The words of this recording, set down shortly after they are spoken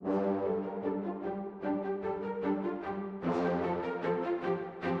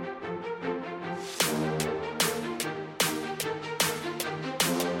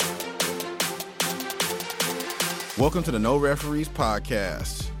Welcome to the No Referees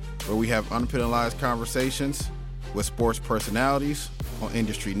Podcast, where we have unpenalized conversations with sports personalities on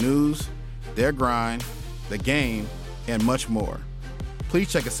industry news, their grind, the game, and much more.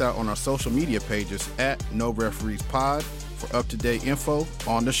 Please check us out on our social media pages at No Referees Pod for up-to-date info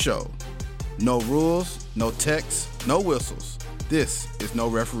on the show. No rules, no texts, no whistles. This is No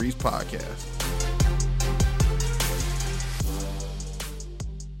Referees Podcast.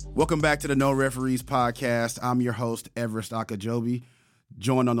 Welcome back to the No Referees Podcast. I'm your host, Evarist Akajobi,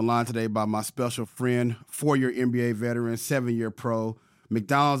 joined on the line today by my special friend, 4-year NBA veteran, 7-year pro,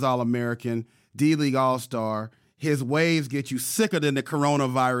 McDonald's All-American, D-League All-Star. His waves get you sicker than the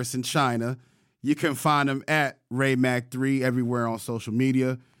coronavirus in China. You can find him at Ray Mac 3 everywhere on social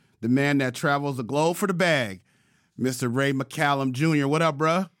media. The man that travels the globe for the bag, Mr. Ray McCallum Jr. What up,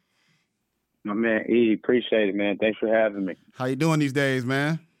 bruh? My man, E, appreciate it, man. Thanks for having me. How you doing these days,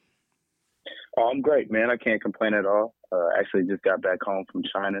 man? Oh, I'm great, man. I can't complain at all. Actually just got back home from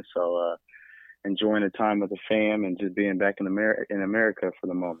China, so enjoying the time with the fam and just being back in America for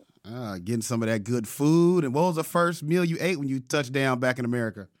the moment. Getting some of that good food. And what was the first meal you ate when you touched down back in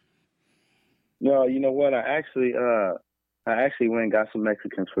America? No, you know what? I actually went and got some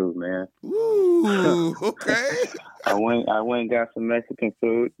Mexican food, man. Ooh, okay. I went and got some Mexican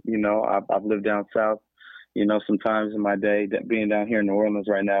food. You know, I've lived down south. You know, sometimes in my day, that being down here in New Orleans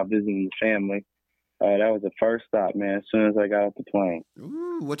right now, visiting the family, that was the first stop, man, as soon as I got off the plane.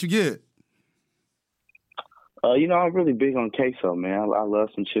 Ooh, what you get? You know, I'm really big on queso, man. I love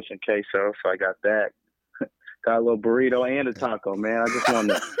some chips and queso, so I got that. Got a little burrito and a taco, man. I just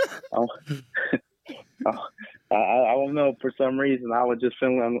wanted to... I don't know, for some reason, I was just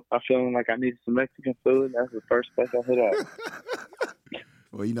feeling like I needed some Mexican food. That's the first place I hit up.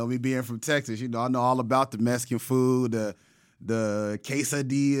 Well, you know, me being from Texas, you know, I know all about the Mexican food, the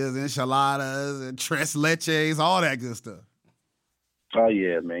quesadillas, enchiladas, and tres leches, all that good stuff. Oh,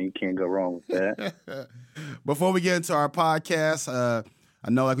 yeah, man. You can't go wrong with that. Before we get into our podcast, I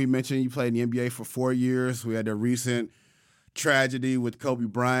know, like we mentioned, you played in the NBA for 4 years. We had a recent tragedy with Kobe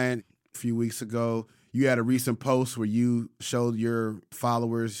Bryant a few weeks ago. You had a recent post where you showed your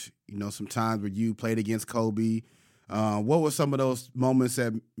followers, you know, some times where you played against Kobe. What were some of those moments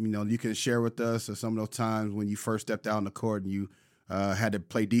that, you know, you can share with us, or some of those times when you first stepped out on the court and you had to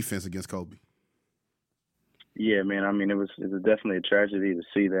play defense against Kobe? Yeah, man. I mean, it was definitely a tragedy to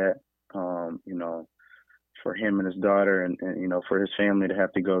see that, you know, for him and his daughter and, you know, for his family to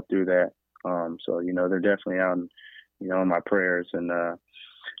have to go through that. So, you know, they're definitely out, you know, in my prayers. And,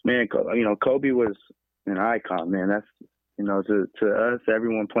 man, you know, Kobe was an icon, man. That's, you know, to us,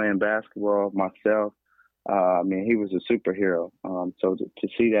 everyone playing basketball, myself, I mean, he was a superhero. So to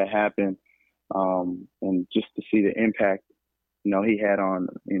see that happen, and just to see the impact, you know, he had on,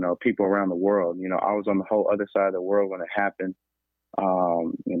 you know, people around the world. You know, I was on the whole other side of the world when it happened.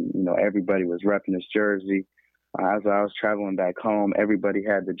 And, you know, everybody was repping his jersey. As I was traveling back home, everybody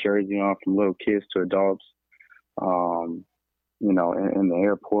had the jersey on, from little kids to adults, you know, in the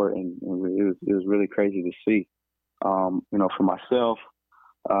airport. And it was really crazy to see. You know, for myself,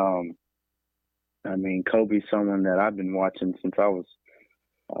 I mean, Kobe's someone that I've been watching since I was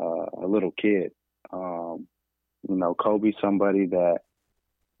a little kid. You know, Kobe's somebody that,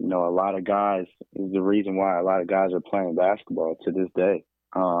 you know, a lot of guys is the reason why a lot of guys are playing basketball to this day.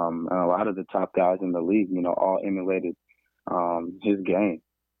 And a lot of the top guys in the league, you know, all emulated his game.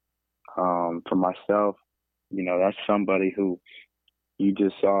 For myself, you know, that's somebody who you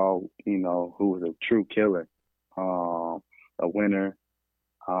just saw, you know, who was a true killer, a winner.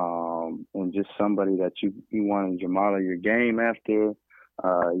 And just somebody that you wanted to model your game after.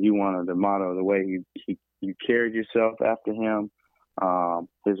 You wanted to model the way you carried yourself after him.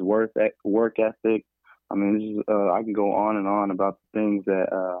 His work ethic. I mean, I can go on and on about the things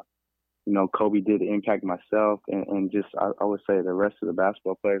that you know, Kobe did to impact myself and just I would say the rest of the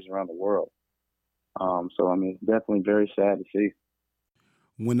basketball players around the world. So I mean, it's definitely very sad to see.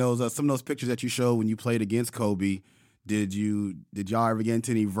 When those some of those pictures that you showed when you played against Kobe, did y'all ever get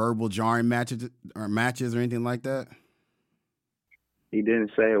into any verbal jarring matches or anything like that? He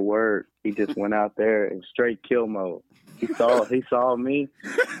didn't say a word. He just went out there in straight kill mode. He saw me.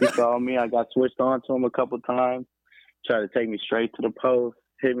 He saw me. I got switched on to him a couple times. Tried to take me straight to the post.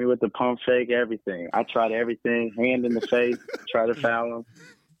 Hit me with the pump fake. Everything. I tried everything. Hand in the face. Tried to foul him.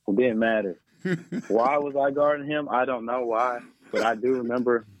 It didn't matter. Why was I guarding him? I don't know why, but I do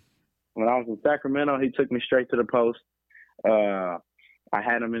remember when I was in Sacramento, he took me straight to the post. I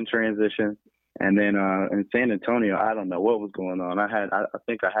had him in transition. And then in San Antonio, I don't know what was going on. I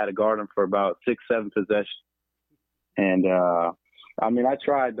think I had to guard him for about 6-7 possessions. And, I mean, I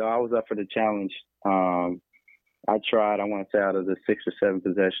tried, though. I was up for the challenge. I tried. I want to say out of the 6 or 7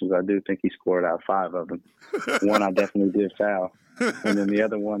 possessions, I do think he scored out 5 of them. One I definitely did foul, and then the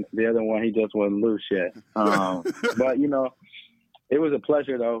other one, he just wasn't loose yet. But it was a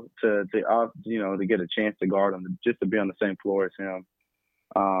pleasure though to get a chance to guard him, just to be on the same floor as him.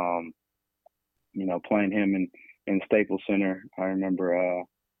 Playing him in Staples Center. I remember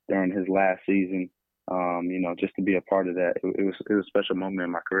during his last season. Just to be a part of that, it was a special moment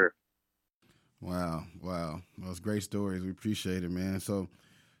in my career. Wow. Those great stories. We appreciate it, man. So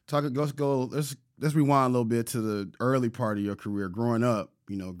let's rewind a little bit to the early part of your career. Growing up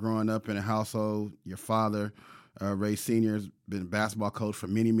in a household, your father, Ray Sr., has been a basketball coach for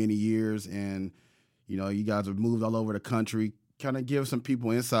many, many years. And, you guys have moved all over the country. Kind of give some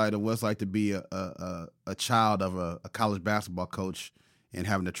people insight of what it's like to be a child of a college basketball coach and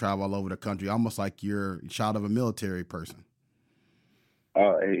having to travel all over the country, almost like you're a child of a military person.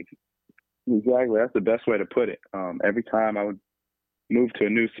 Exactly. That's the best way to put it. Every time I would move to a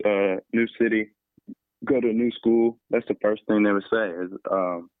new city, go to a new school, that's the first thing they would say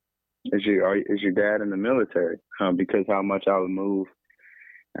is your dad in the military? Because how much I would move.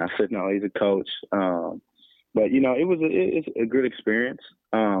 And I said, no, he's a coach. But it's a good experience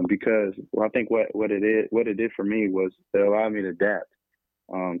because I think what it did for me was it allowed me to adapt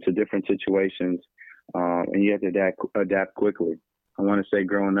to different situations, and you have to adapt quickly. I want to say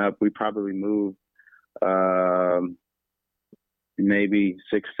growing up, we probably moved maybe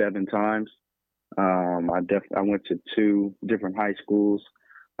 6-7 times. I went to 2 different high schools.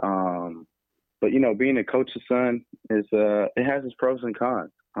 But being a coach's son is it has its pros and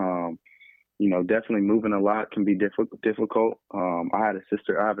cons. Definitely moving a lot can be difficult. I have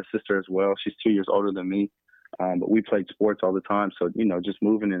a sister as well. She's 2 years older than me. But we played sports all the time. So, just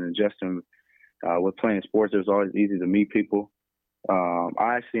moving and adjusting with playing sports, it was always easy to meet people.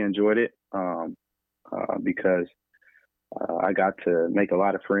 I actually enjoyed it because I got to make a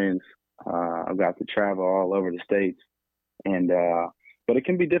lot of friends. I got to travel all over the States. But it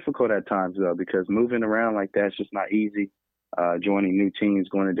can be difficult at times, though, because moving around like that is just not easy. Joining new teams,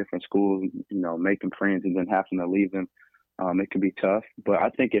 going to different schools, making friends and then having to leave them. It can be tough. But I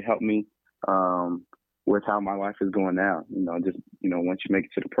think it helped me with how my life is going now. Once you make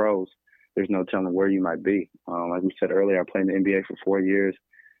it to the pros, there's no telling where you might be. Like we said earlier, I played in the NBA for 4 years.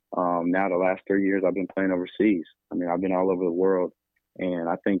 Now the last 3 years I've been playing overseas. I've been all over the world. And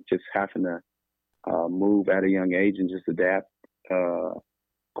I think just having to move at a young age and just adapt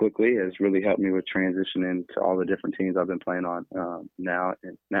quickly has really helped me with transitioning to all the different teams I've been playing on now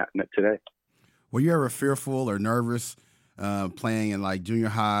and today. Were you ever fearful or nervous playing in like junior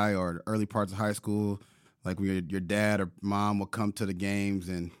high or early parts of high school? Like when your dad or mom would come to the games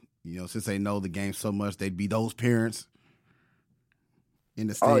and, since they know the game so much, they'd be those parents in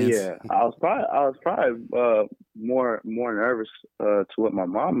the stands? Oh yeah, I was probably more nervous to what my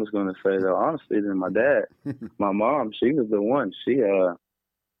mom was going to say though, honestly, than my dad. My mom, she was the one.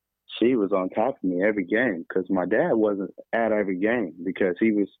 She was on top of me every game because my dad wasn't at every game because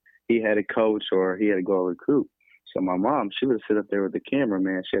he had a coach or he had to go recruit. So my mom, she would sit up there with the camera,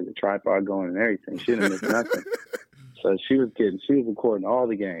 man. She had the tripod going and everything. She didn't miss nothing. So she was recording all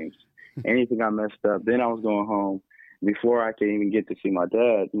the games. Anything I messed up, then I was going home. Before I could even get to see my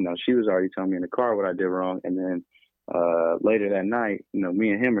dad, she was already telling me in the car what I did wrong. And then later that night,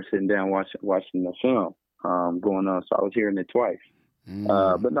 me and him are sitting down watching the film going on. So I was hearing it twice.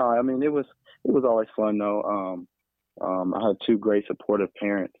 But no, it was always fun though. I had 2 great supportive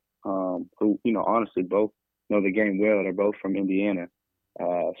parents who, honestly both know the game well. They're both from Indiana.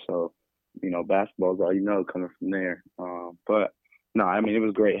 So, basketball is all coming from there. But no, it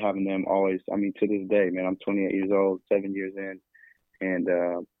was great having them always. To this day, man, I'm 28 years old, 7 years in, and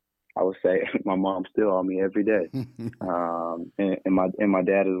I would say my mom's still on me every day, and my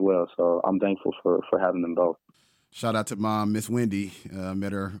dad as well. So I'm thankful for having them both. Shout out to Mom, Miss Wendy.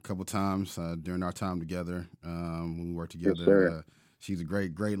 Met her a couple times during our time together when we worked together. Yes, she's a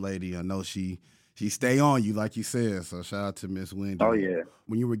great lady. I know she stay on you like you said. So shout out to Miss Wendy. Oh yeah.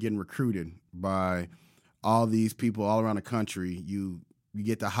 When you were getting recruited by all these people all around the country, you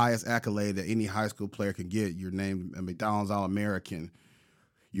get the highest accolade that any high school player can get. You're named a McDonald's All-American.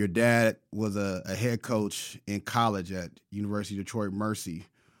 Your dad was a head coach in college at University of Detroit Mercy.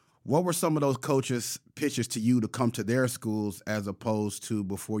 What were some of those coaches' pitches to you to come to their schools as opposed to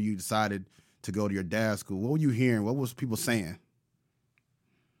before you decided to go to your dad's school? What were you hearing? What was people saying?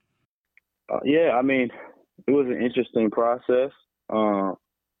 It was an interesting process. I'm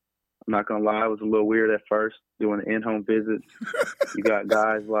not going to lie, it was a little weird at first doing in-home visits. You got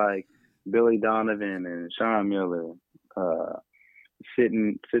guys like Billy Donovan and Sean Miller,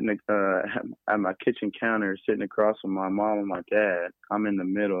 sitting at my kitchen counter, sitting across from my mom and my dad. I'm in the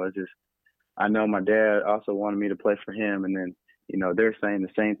middle. I know my dad also wanted me to play for him, and then they're saying the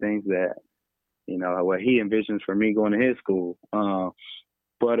same things that what he envisions for me going to his school.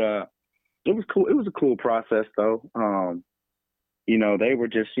 But it was cool. It was a cool process though. They were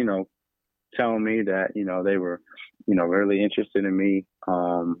just telling me that they were really interested in me.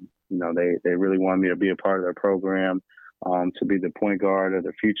 They really wanted me to be a part of their program, to be the point guard of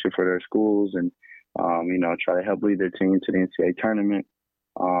the future for their schools, and try to help lead their team to the NCAA tournament.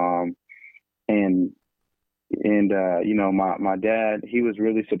 My dad, he was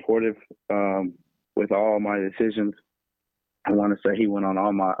really supportive with all my decisions. I want to say he went on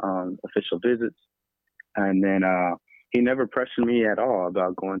all my official visits, and then he never pressured me at all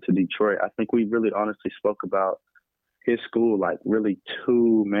about going to Detroit. I think we really honestly spoke about his school like really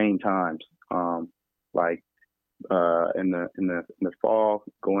two main times, in the fall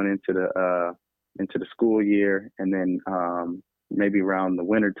going into the school year, and then maybe around the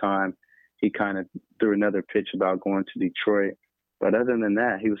winter time he kind of threw another pitch about going to Detroit. But other than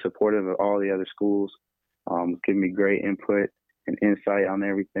that, he was supportive of all the other schools, giving me great input and insight on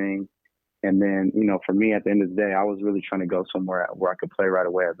everything. And then, for me, at the end of the day, I was really trying to go somewhere where I could play right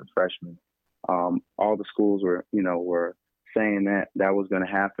away as a freshman. All the schools were saying that was going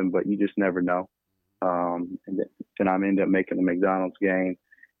to happen, but you just never know. And then I ended up making the McDonald's game.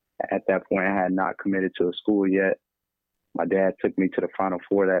 At that point, I had not committed to a school yet. My dad took me to the Final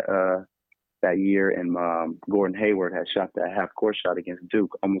Four that year, and Gordon Hayward had shot that half-court shot against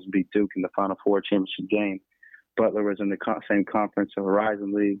Duke, almost beat Duke in the Final Four championship game. Butler was in the same conference, the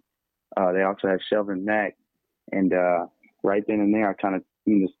Horizon League. They also had Shelvin Mack. And right then and there, I kind of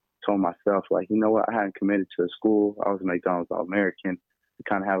told myself, like, you know what, I hadn't committed to a school. I was a McDonald's All-American. To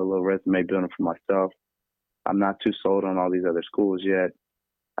kind of have a little resume building for myself. I'm not too sold on all these other schools yet.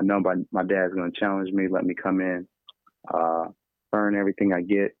 I know my dad's going to challenge me, let me come in, earn everything I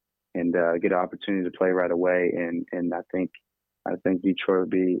get, and get an opportunity to play right away. And I think Detroit would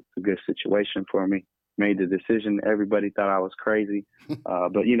be a good situation for me. Made the decision. Everybody thought I was crazy,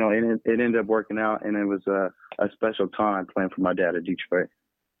 but it ended up working out, and it was a special time playing for my dad at Detroit.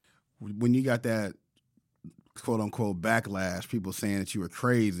 When you got that quote unquote backlash, people saying that you were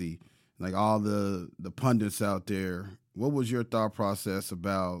crazy, like all the pundits out there, what was your thought process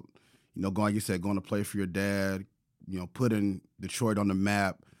about going to play for your dad, putting Detroit on the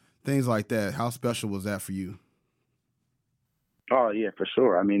map, things like that? How special was that for you? Oh yeah, for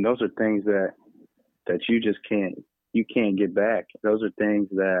sure. I mean, those are things that you just can't get back. Those are things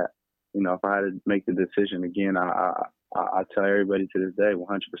that if I had to make the decision again, I tell everybody to this day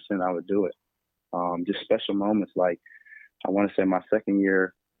 100% I would do it. Just special moments, like I want to say my second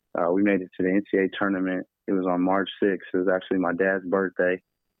year, we made it to the NCAA tournament. It was on March 6th. It was actually my dad's birthday.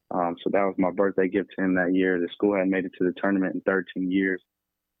 So that was my birthday gift to him that year. The school hadn't made it to the tournament in 13 years.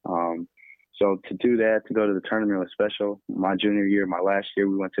 So to do that, to go to the tournament was special. My junior year, my last year,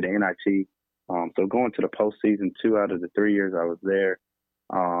 we went to the NIT. So going to the postseason 2 out of the 3 years I was there,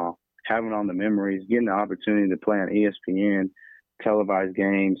 having all the memories, getting the opportunity to play on ESPN, televised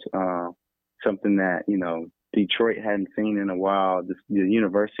games, something that, Detroit hadn't seen in a while, the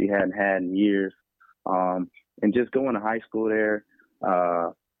university hadn't had in years. And just going to high school there,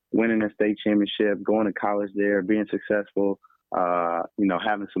 winning a state championship, going to college there, being successful,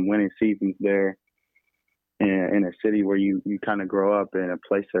 having some winning seasons there in a city where you kind of grow up in a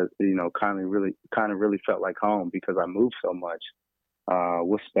place that, kind of really felt like home because I moved so much,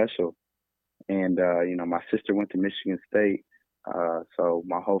 was special. And, my sister went to Michigan State. So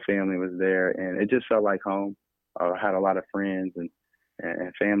my whole family was there, and it just felt like home. I had a lot of friends and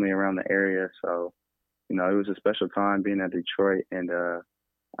family around the area. So, it was a special time being at Detroit, and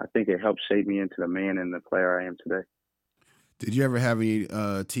I think it helped shape me into the man and the player I am today. Did you ever have any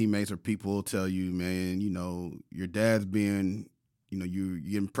teammates or people tell you, man, your dad's being, you're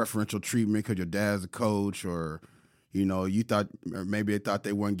getting preferential treatment because your dad's a coach, or, you thought, or maybe they thought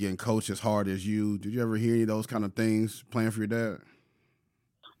they weren't getting coached as hard as you? Did you ever hear any of those kind of things playing for your dad?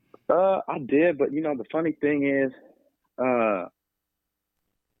 I did, but the funny thing is, I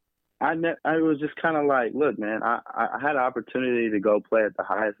was just kind of like, look, man, I had an opportunity to go play at the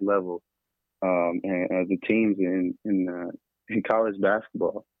highest level, and the teams in college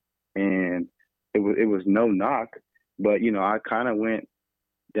basketball, and it was no knock, but I kind of went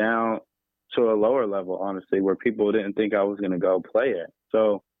down to a lower level, honestly, where people didn't think I was going to go play at.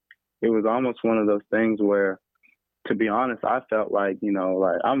 So it was almost one of those things where, to be honest, I felt like,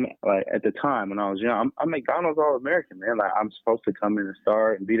 I'm like at the time when I was young, I'm McDonald's All-American, man. Like I'm supposed to come in and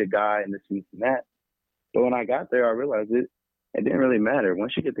start and be the guy and this and that. But when I got there, I realized it didn't really matter.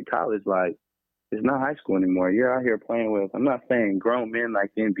 Once you get to college, like, it's not high school anymore. You're out here playing with, I'm not saying grown men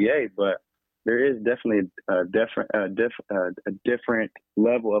like the NBA, but there is definitely a different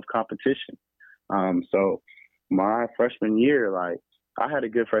level of competition. So my freshman year, like, I had a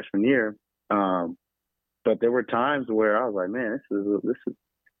good freshman year, but there were times where I was like, man, this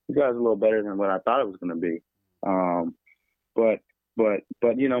guy's a little better than what I thought it was going to be.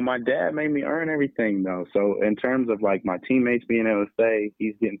 But you know, my dad made me earn everything though. So in terms of like my teammates being able to say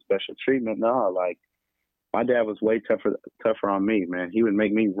he's getting special treatment, no, like, my dad was way tougher on me, man. He would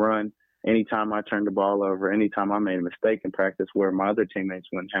make me run anytime I turned the ball over, anytime I made a mistake in practice, where my other teammates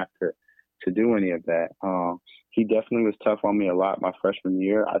wouldn't have to do any of that. He definitely was tough on me a lot my freshman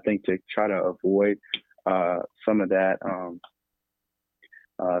year. I think to try to avoid some of that,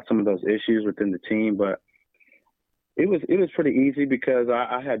 some of those issues within the team, but it was pretty easy because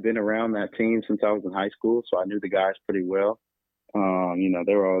I had been around that team since I was in high school, so I knew the guys pretty well. You know,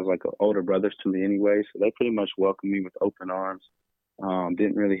 they were always like older brothers to me anyway, so they pretty much welcomed me with open arms.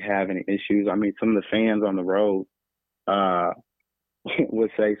 Didn't really have any issues. I mean, some of the fans on the road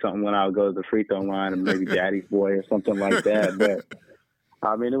would say something when I would go to the free throw line and maybe daddy's boy or something like that. But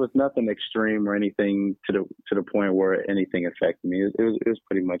I mean, it was nothing extreme or anything to the point where anything affected me. It was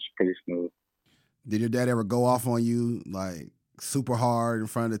pretty smooth. Did your dad ever go off on you like super hard in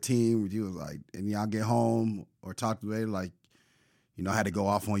front of the team? You was like, and y'all get home or talk to me like, you know, had to go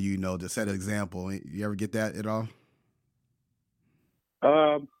off on you, you know, to set an example. You ever get that at all?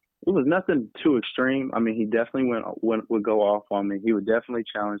 It was nothing too extreme. I mean, he definitely would go off on me. He would definitely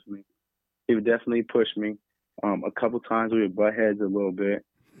challenge me. He would definitely push me. A couple times we would butt heads a little bit,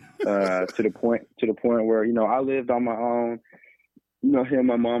 to the point where, you know, I lived on my own. You know, him and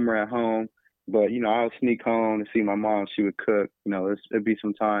my mom were at home, but, you know, I would sneak home to see my mom. She would cook. You know, it'd be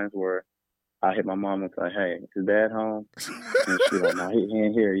some times where I hit my mom and say, "Hey, is Dad home?" And she's like, "No, he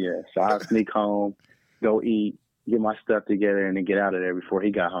ain't here yet." So I'd sneak home, go eat, get my stuff together, and then get out of there before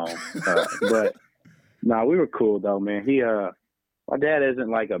he got home. But no, we were cool though, man. My dad isn't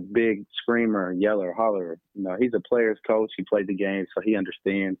like a big screamer, yeller, hollerer. You know, he's a player's coach. He played the game, so he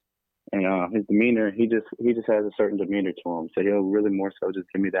understands. And his demeanor, he just has a certain demeanor to him. So he'll really more so just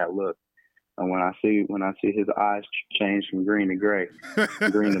give me that look. And when I see his eyes change from green to gray,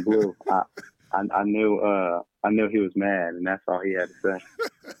 green to blue, I knew he was mad, and that's all he had to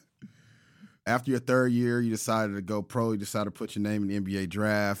say. After your third year, you decided to go pro. You decided to put your name in the NBA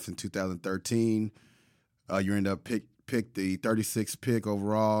draft in 2013. You ended up pick the 36th pick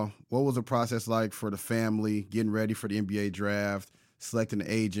overall. What was the process like for the family, getting ready for the NBA draft, selecting an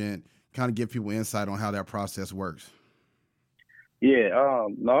agent? Kind of give people insight on how that process works. Yeah,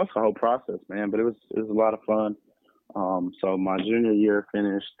 no, it's a whole process, man. But it was a lot of fun. So my junior year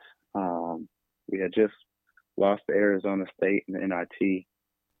finished. We had just lost to Arizona State in the NIT.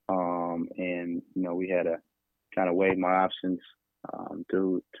 And, you know, we had to kind of weigh my options.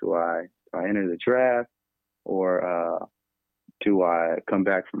 Do I enter the draft, or do I come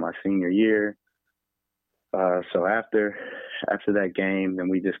back for my senior year? So after that game, then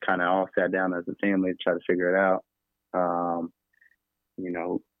we just kind of all sat down as a family to try to figure it out. You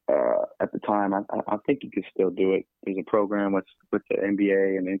know, at the time, I think you could still do it. There's a program with the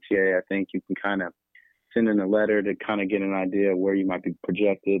NBA and NCAA. I think you can kind of send in a letter to kind of get an idea of where you might be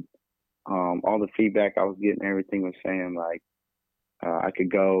projected. All the feedback I was getting, everything was saying like I could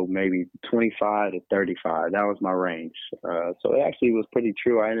go maybe 25 to 35. That was my range. So it actually was pretty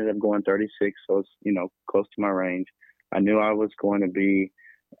true. I ended up going 36, so it's, you know, close to my range. I knew I was going to be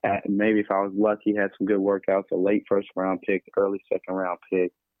maybe, if I was lucky, had some good workouts, a late first round pick, early second round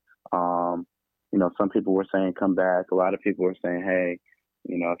pick. You know, some people were saying come back. A lot of people were saying, hey,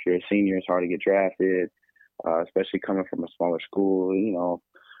 you know, if you're a senior, it's hard to get drafted, especially coming from a smaller school, you know.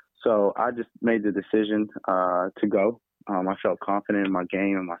 So I just made the decision to go. I felt confident in my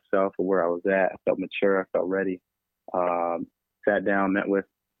game and myself or where I was at. I felt mature. I felt ready. Sat down, met with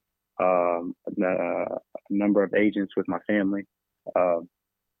a number of agents with my family.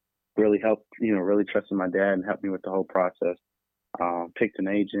 Really helped, you know, really trusted my dad and helped me with the whole process. Picked an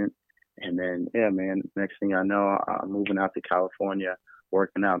agent. And then, yeah, man, next thing I know, I'm moving out to California,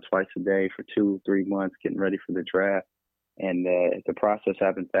 working out twice a day for 2-3 months, getting ready for the draft. And the process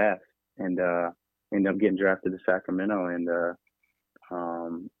happened fast. And ended up getting drafted to Sacramento, and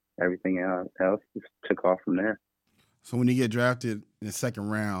everything else just took off from there. So when you get drafted in the second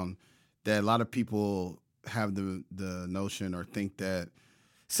round, that a lot of people have the notion or think that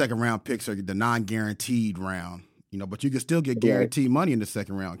second round picks are the non-guaranteed round, you know, but you can still get guaranteed money in the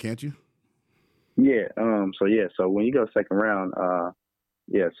second round, can't you? Yeah. So when you go second round,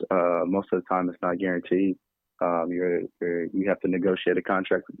 yes, most of the time it's not guaranteed. You have to negotiate a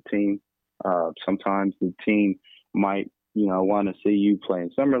contract with the team. Sometimes the team might, want to see you play in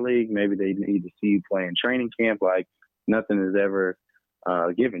summer league. Maybe they need to see you play in training camp. Like, nothing is ever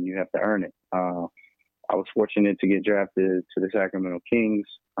given. You have to earn it. I was fortunate to get drafted to the Sacramento Kings.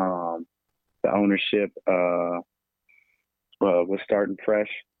 The ownership was starting fresh.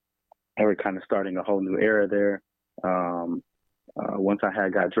 They were kind of starting a whole new era there. Once I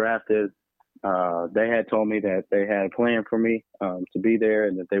got drafted, they had told me that they had a plan for me to be there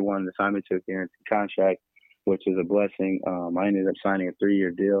and that they wanted to sign me to a guaranteed contract, which is a blessing. I ended up signing a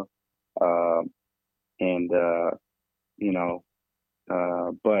 3-year deal.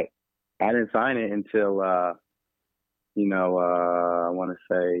 But I didn't sign it until, I want to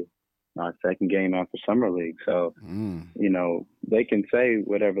say my second game after Summer League. So, they can say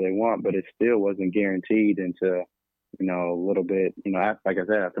whatever they want, but it still wasn't guaranteed until, a little bit, like I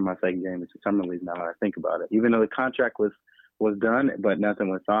said, after my second game into Summer League, now I think about it. Even though the contract was done, but nothing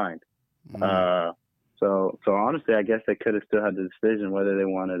was signed. So honestly, I guess they could have still had the decision whether they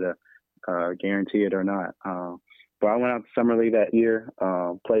wanted to guarantee it or not. But I went out to Summer League that year,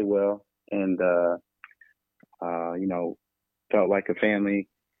 played well, and, felt like a family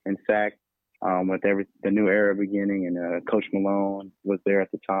in Sac with the new era beginning. And Coach Malone was there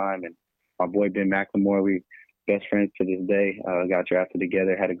at the time, and my boy Ben McLemore, we best friends to this day, got drafted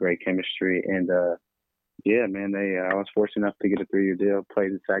together, had a great chemistry. And, I was fortunate enough to get a 3-year deal,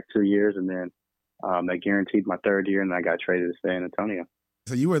 played in Sac 2 years, and then they guaranteed my 3rd year, and I got traded to San Antonio.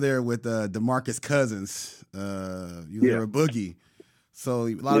 So you were there with DeMarcus Cousins. You were there with Boogie. So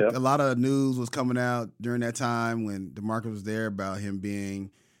a lot of news was coming out during that time when DeMarcus was there about him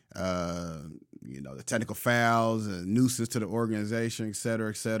being, the technical fouls, a nuisance to the organization, et cetera,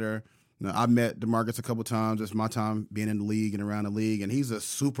 et cetera. I met DeMarcus a couple times. It's my time being in the league and around the league, and he's a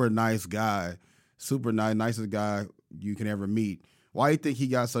super nice guy, nicest guy you can ever meet. Why do you think he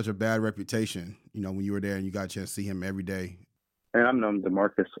got such a bad reputation, when you were there and you got a chance to see him every day? And I've known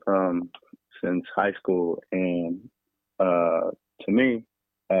DeMarcus since high school, and to me,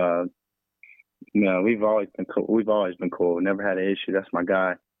 we've always been cool. We've always been cool. Never had an issue. That's my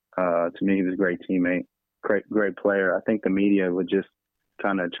guy. To me, he was a great teammate, great player. I think the media would just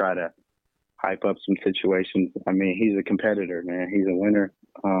kind of try to hype up some situations. I mean, he's a competitor, man. He's a winner,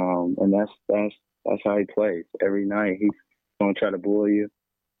 and that's how he plays every night. He's going to try to bully you.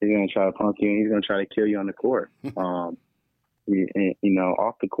 He's going to try to punk you, and he's going to try to kill you on the court. Off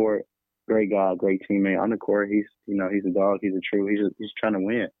the court, great guy, great teammate. On the court, he's a dog. He's he's trying to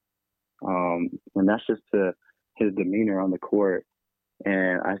win. And that's just his demeanor on the court.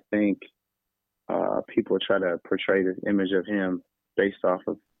 And I think people try to portray this image of him based off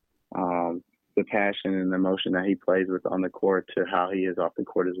of the passion and the emotion that he plays with on the court to how he is off the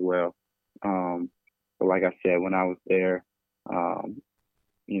court as well. But like I said, when I was there,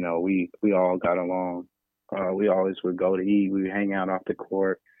 we all got along. We always would go to eat. We would hang out off the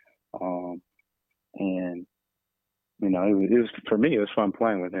court. It was for me, it was fun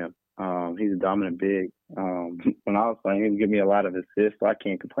playing with him. He's a dominant big. When I was playing, he would give me a lot of assists. So I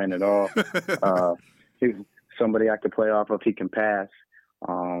can't complain at all. He's somebody I could play off of. He can pass.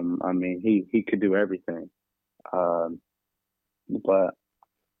 He could do everything. But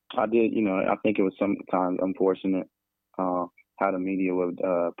I did, I think it was sometimes unfortunate how the media would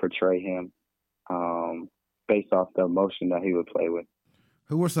portray him based off the emotion that he would play with.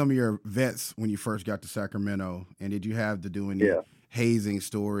 Who were some of your vets when you first got to Sacramento? And did you have to do any hazing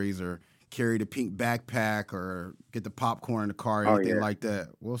stories or carry the pink backpack or get the popcorn in the car or anything like that?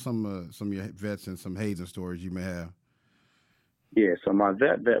 What were some of your vets and some hazing stories you may have? Yeah, so my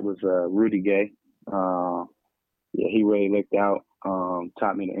vet was Rudy Gay. He really looked out,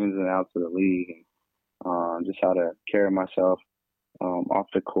 taught me the ins and outs of the league, and just how to carry myself off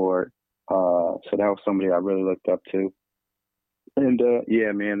the court. So that was somebody I really looked up to. And,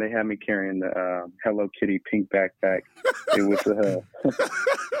 they had me carrying the Hello Kitty pink backpack. It was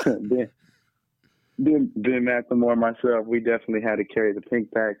Ben McLemore and myself, we definitely had to carry the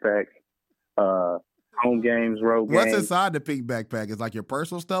pink backpack. Home games, road games. What's inside the pink backpack? Is like your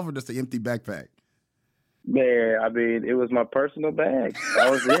personal stuff or just an empty backpack? Man, it was my personal bag.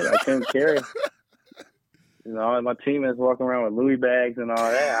 That was it. I couldn't carry it. And my teammates walking around with Louis bags and all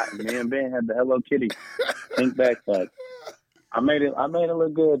that. Me and Ben had the Hello Kitty pink backpack. I made it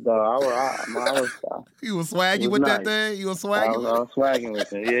look good though. You was swaggy with nice. That thing? You was swaggy? I was swagging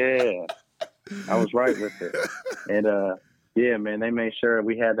with it. Yeah, I was right with it. And they made sure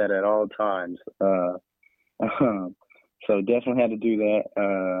we had that at all times. So definitely had to do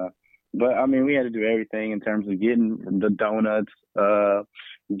that. But we had to do everything in terms of getting the donuts,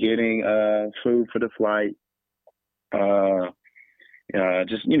 getting food for the flight,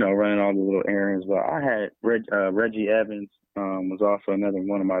 Just running all the little errands. But I had Reggie Evans was also another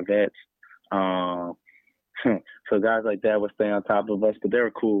one of my vets. So guys like that would stay on top of us, but they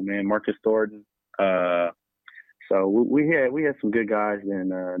were cool, man. Marcus Thornton. So we had some good guys,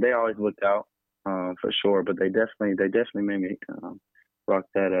 and they always looked out for sure. But they definitely made me rock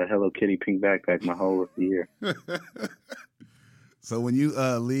that Hello Kitty pink backpack my whole rookie year. So when you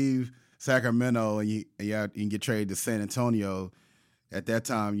leave Sacramento and you get traded to San Antonio, at that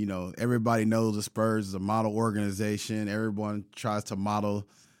time, everybody knows the Spurs is a model organization. Everyone tries to model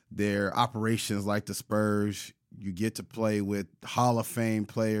their operations like the Spurs. You get to play with Hall of Fame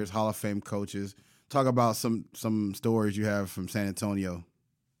players, Hall of Fame coaches. Talk about some stories you have from San Antonio.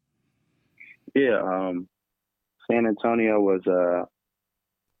 Yeah, San Antonio was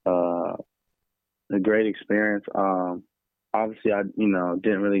a great experience. Obviously, I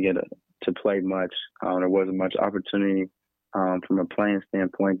didn't really get to play much. There wasn't much opportunity from a playing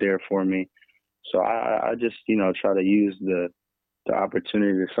standpoint there for me. So I just try to use the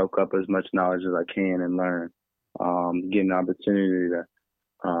opportunity to soak up as much knowledge as I can and learn. Get an opportunity to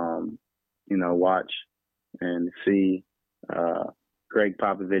watch and see Greg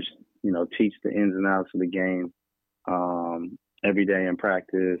Popovich teach the ins and outs of the game every day in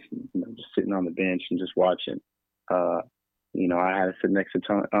practice. Just sitting on the bench and just watching. I had to sit next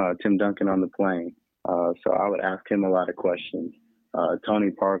to Tim Duncan on the plane, so I would ask him a lot of questions.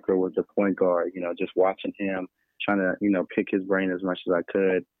 Tony Parker was the point guard. Just watching him, trying to pick his brain as much as I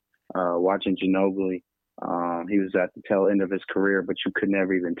could. Watching Ginobili, he was at the tail end of his career, but you could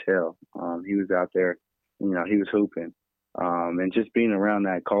never even tell. He was out there, he was hooping, and just being around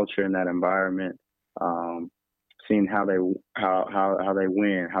that culture and that environment, seeing how they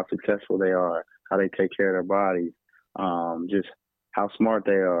win, how successful they are, how they take care of their bodies, just how smart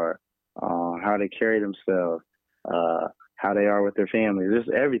they are, how they carry themselves, how they are with their families, just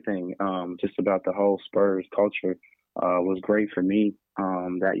everything, just about the whole Spurs culture was great for me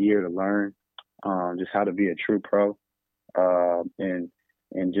that year to learn just how to be a true pro and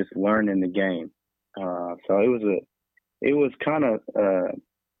just learning the game. So it was kind of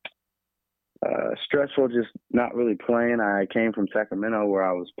stressful just not really playing. I came from Sacramento where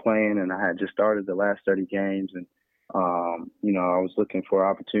I was playing and I had just started the last 30 games and I was looking for an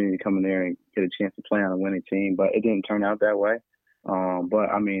opportunity to come in there and get a chance to play on a winning team, but it didn't turn out that way. But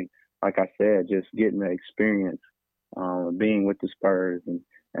I mean, like I said, just getting the experience, being with the Spurs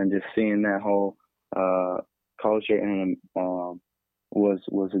and just seeing that whole culture and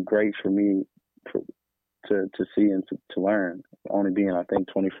was great for me to see and to learn. Only being, I think,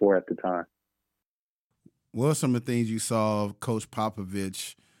 24 at the time. What are some of the things you saw of Coach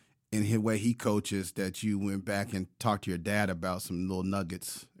Popovich in his way he coaches that you went back and talked to your dad about, some little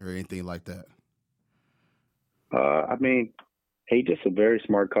nuggets or anything like that? I mean, he's just a very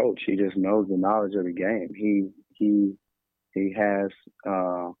smart coach. He just knows the knowledge of the game. He has,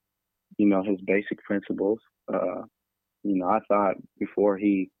 his basic principles. I thought before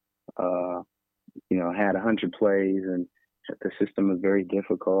he, had 100 plays and the system was very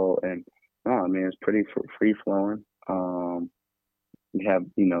difficult and, it's pretty free flowing. We have,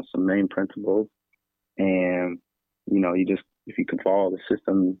 some main principles and, if you can follow the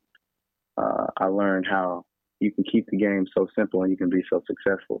system, I learned how you can keep the game so simple and you can be so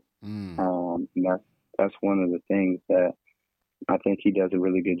successful. And that's one of the things that I think he does a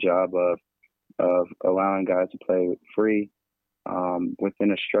really good job of allowing guys to play free,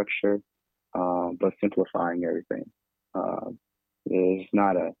 within a structure, but simplifying everything. There's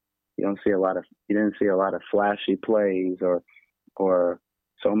not you didn't see a lot of flashy plays or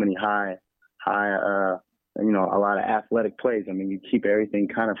so many high, a lot of athletic plays. I mean, you keep everything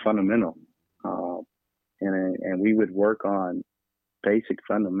kind of fundamental. And we would work on basic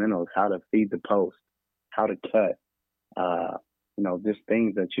fundamentals, how to feed the post, how to cut, just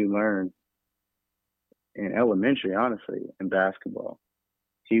things that you learn in elementary, honestly, in basketball.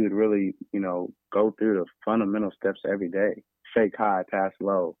 He would really, go through the fundamental steps every day. Fake high, pass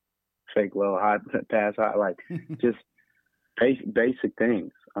low. Fake low, high, pass high. Like, just basic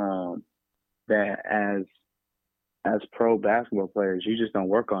things that as pro basketball players, you just don't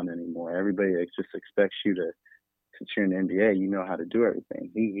work on anymore. Everybody just expects you to cheer in the NBA. You know how to do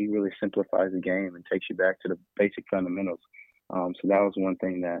everything. He really simplifies the game and takes you back to the basic fundamentals. So that was one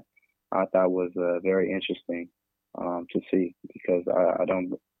thing that I thought was very interesting to see because I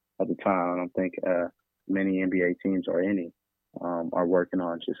don't, at the time, I don't think many NBA teams or any are working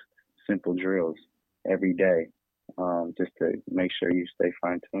on just simple drills every day just to make sure you stay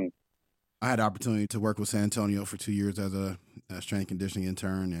fine-tuned. I had the opportunity to work with San Antonio for 2 years as a strength and conditioning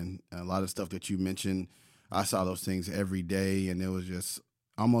intern, and a lot of stuff that you mentioned I saw those things every day, and it was just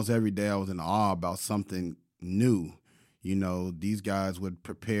almost every day I was in awe about something new. You know, these guys would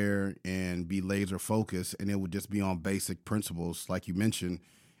prepare and be laser focused, and it would just be on basic principles, like you mentioned.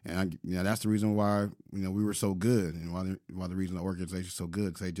 And that's the reason why we were so good, and why the reason the organization is so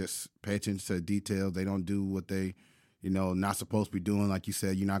good, because they just pay attention to the details. They don't do what they not supposed to be doing. Like you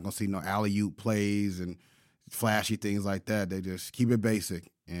said, you're not gonna see no alley-oop plays and flashy things like that. They just keep it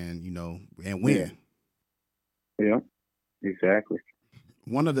basic and and win. Yeah, exactly.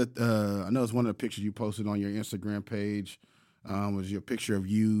 One of the I know it's one of the pictures you posted on your Instagram page was your picture of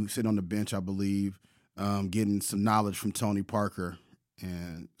you sitting on the bench, I believe, getting some knowledge from Tony Parker,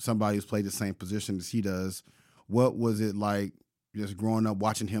 and somebody who's played the same position as he does. What was it like just growing up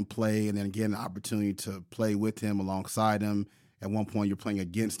watching him play, and then getting the opportunity to play with him, alongside him? At one point you're playing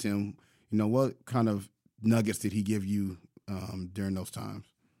against him. What kind of nuggets did he give you during those times?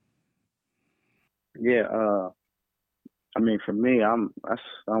 Yeah, I mean, for me, that's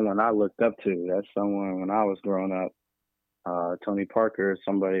someone I looked up to. That's someone when I was growing up. Tony Parker is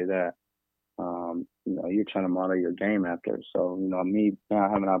somebody that you're trying to model your game after. So me now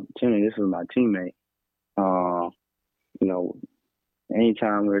having an opportunity. This is my teammate.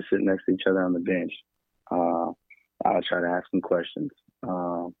 Anytime we were sitting next to each other on the bench, I would try to ask him questions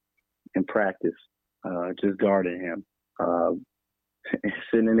in practice, just guarding him,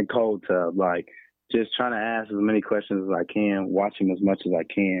 sitting in the cold tub, like just trying to ask as many questions as I can, watch him as much as I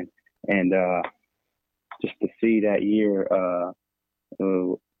can, and just to see that year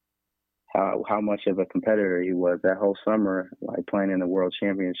how much of a competitor he was. That whole summer, like playing in the World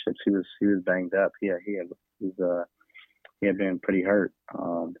Championships, he was banged up. He had been pretty hurt.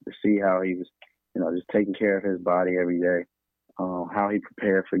 To see how he was, just taking care of his body every day, how he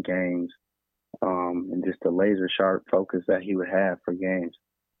prepared for games, and just the laser sharp focus that he would have for games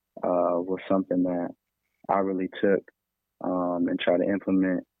was something that I really took and tried to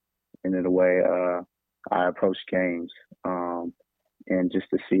implement into the way I approach games. And just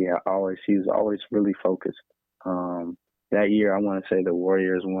to see how he was always really focused. That year, I want to say the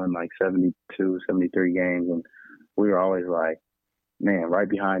Warriors won like 72, 73 games, and we were always like, man, right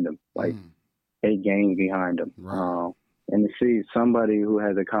behind them, like 8 games behind them. Right. And to see somebody who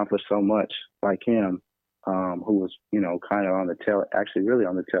has accomplished so much like him, who was, kind of really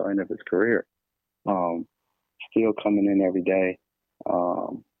on the tail end of his career, still coming in every day,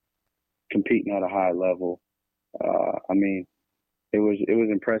 competing at a high level. I mean, it was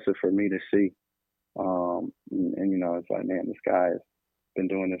impressive for me to see. It's like, man, this guy has been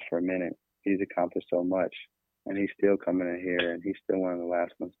doing this for a minute. He's accomplished so much, and he's still coming in here, and he's still one of the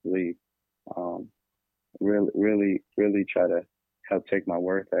last ones to leave. Really try to help take my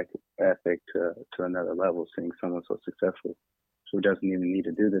work ethic to another level, seeing someone so successful who doesn't even need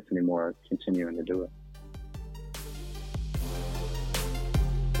to do this anymore, continuing to do it.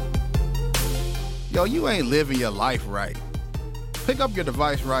 Yo, you ain't living your life right. Pick up your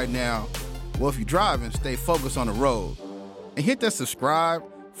device right now. Well, if you're driving, stay focused on the road. And hit that subscribe,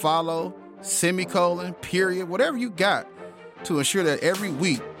 follow, semicolon, period, whatever you got, to ensure that every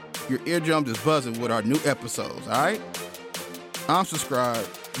week your eardrums is buzzing with our new episodes, all right? I'm subscribed.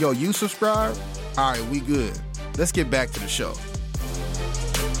 Yo, you subscribe? All right, we good. Let's get back to the show.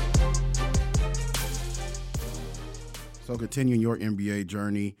 So continuing your NBA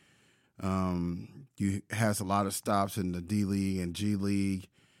journey, you has a lot of stops in the D League and G League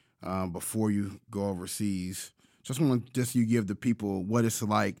before you go overseas. Just want to you give the people what it's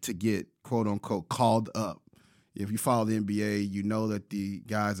like to get, quote unquote, called up. If you follow the NBA, you know that the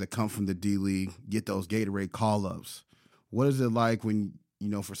guys that come from the D League get those Gatorade call-ups. What is it like when,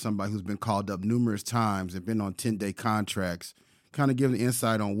 for somebody who's been called up numerous times and been on 10-day contracts, kind of give an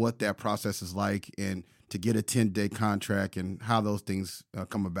insight on what that process is like and to get a 10-day contract and how those things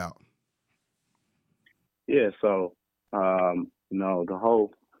come about? Yeah, so, when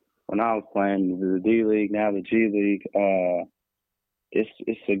I was playing the D League, now the G League,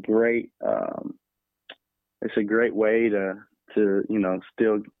 it's a great way to still,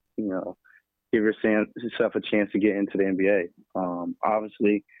 give yourself a chance to get into the NBA.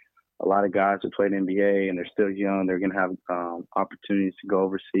 Obviously, a lot of guys who play the NBA and they're still young, they're going to have opportunities to go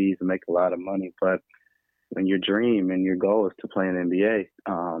overseas and make a lot of money. But when your dream and your goal is to play in the NBA,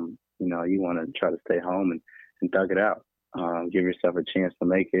 you want to try to stay home and thug it out, give yourself a chance to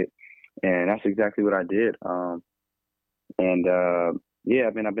make it. And that's exactly what I did. I've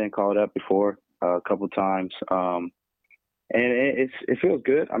been called up before a couple times. And it feels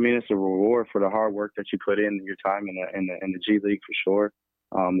good. I mean, it's a reward for the hard work that you put in your time in the G League for sure.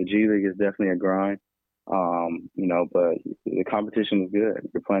 The G League is definitely a grind. But the competition is good.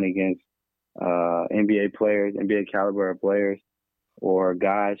 You're playing against NBA players, NBA caliber players, or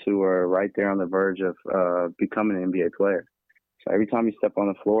guys who are right there on the verge of becoming an NBA player. So every time you step on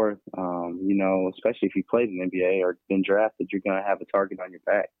the floor, especially if you played in the NBA or been drafted, you're going to have a target on your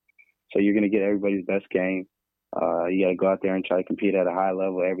back. So you're going to get everybody's best game. You got to go out there and try to compete at a high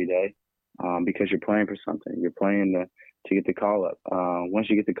level every day because you're playing for something. You're playing to get the call up. Once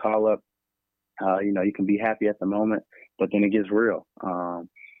you get the call up, you can be happy at the moment, but then it gets real.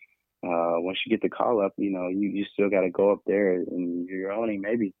 Once you get the call up, you still got to go up there and you're only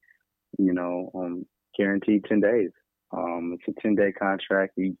maybe, guaranteed 10 days. It's a 10-day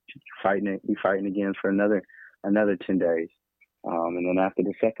contract. You fighting again for another 10 days. And then after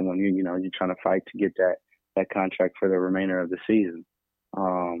the second one, you're trying to fight to get that contract for the remainder of the season.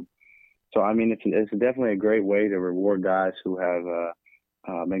 So I mean, it's definitely a great way to reward guys who have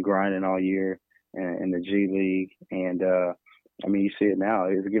been grinding all year in the G League. And I mean, you see it now.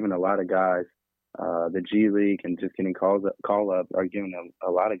 It's giving a lot of guys the G League and just getting call up are giving a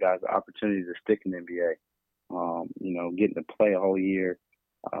lot of guys the opportunity to stick in the NBA. Getting to play a whole year,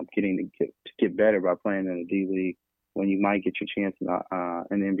 getting to get better by playing in the D League. When you might get your chance in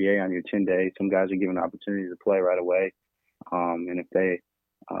the NBA on your 10 days, some guys are given the opportunity to play right away. And if they,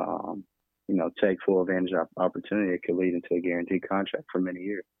 take full advantage of opportunity, it could lead into a guaranteed contract for many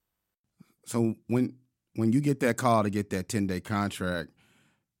years. So when you get that call to get that 10-day contract,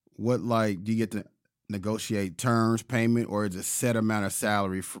 do you get to negotiate terms, payment, or is it a set amount of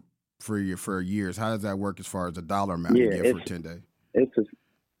salary for years? How does that work as far as the dollar amount you get for a 10-day? It's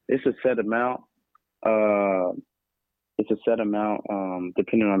a set amount. It's a set amount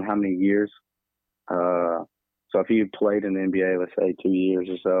depending on how many years. So if you played in the NBA, let's say 2 years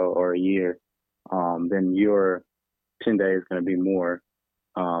or so, or a year, then your 10 days is going to be more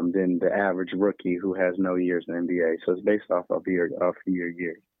than the average rookie who has no years in the NBA. So it's based off of your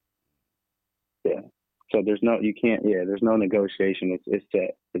years. Yeah. So there's no negotiation. It's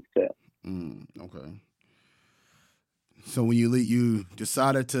set. It's set. Okay. So when you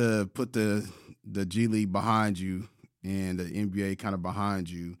decided to put the G League behind you and the NBA kind of behind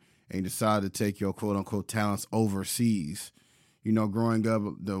you, and you decided to take your quote unquote talents overseas. Growing up,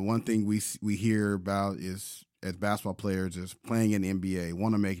 the one thing we hear about is as basketball players is playing in the NBA,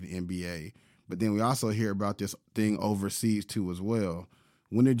 want to make it NBA. But then we also hear about this thing overseas too as well.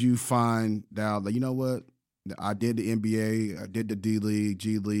 When did you find out that, you know what, I did the NBA, I did the D League,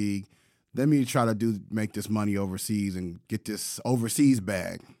 G League. Let me try to make this money overseas and get this overseas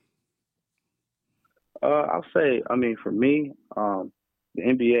bag. I'll say, for me, the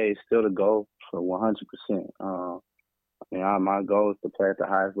NBA is still the goal for 100%. My goal is to play at the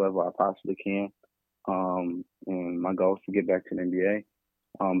highest level I possibly can. And my goal is to get back to the NBA.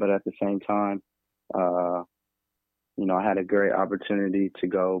 But at the same time, I had a great opportunity to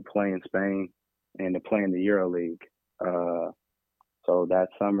go play in Spain and to play in the EuroLeague. So that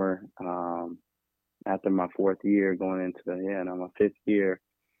summer, after my fourth year, going into my fifth year,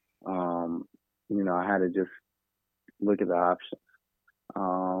 I had to just look at the options.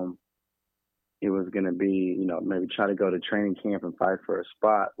 It was going to be, maybe try to go to training camp and fight for a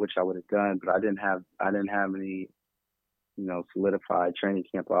spot, which I would have done, but I didn't have any, solidified training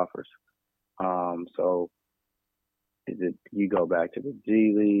camp offers. So you go back to the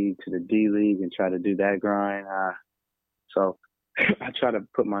G League, to the D League, and try to do that grind. So I try to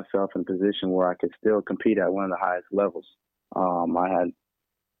put myself in a position where I could still compete at one of the highest levels. I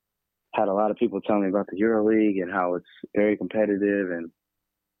had a lot of people telling me about the EuroLeague and how it's very competitive, and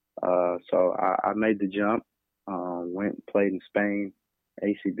so I made the jump. Went and played in Spain,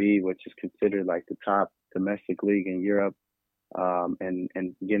 ACB, which is considered like the top domestic league in Europe, and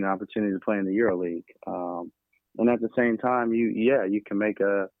get an opportunity to play in the EuroLeague. And at the same time, you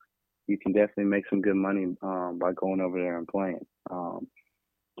can definitely make some good money by going over there and playing.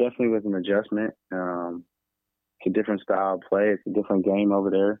 Definitely was an adjustment. It's a different style of play. It's a different game over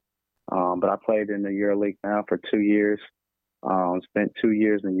there. But I played in the EuroLeague now for 2 years. Spent 2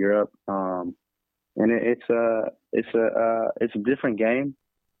 years in Europe, and it's a different game,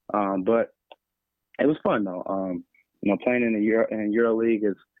 but it was fun though. Playing in the EuroLeague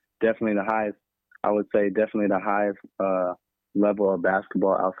is definitely the highest. I would say definitely the highest level of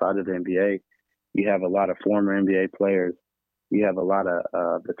basketball outside of the NBA. You have a lot of former NBA players. You have a lot of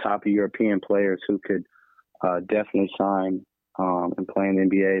the top European players who could definitely sign and play in the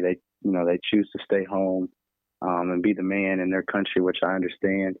NBA. They choose to stay home and be the man in their country, which I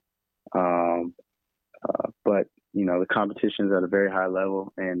understand. But the competition is at a very high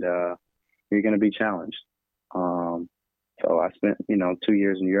level, and you're going to be challenged. So I spent 2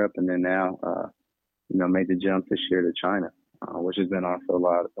 years in Europe, and then now made the jump this year to China. which has been also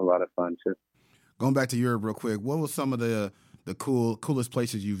a lot of fun too. Going back to Europe real quick, what was some of the coolest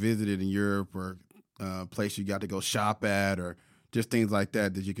places you visited in Europe, or place you got to go shop at, or just things like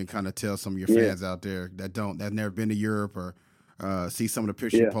that you can kind of tell some of your fans out there that never been to Europe, or see some of the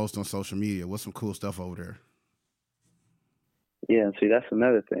pictures you post on social media? What's some cool stuff over there? Yeah, and see, that's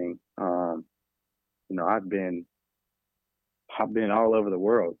another thing. I've been all over the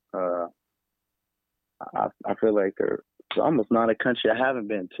world. I feel like there's almost not a country I haven't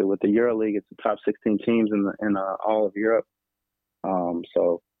been to. With the EuroLeague, it's the top 16 teams in all of Europe.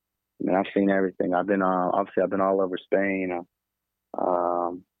 So, I've seen everything. I've been obviously I've been all over Spain.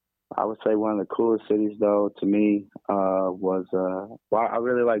 I would say one of the coolest cities, though, to me, was I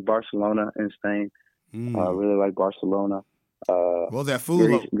really like Barcelona in Spain. I really like Barcelona. What was that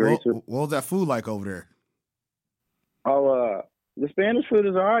food? What was that food like over there? Oh, the Spanish food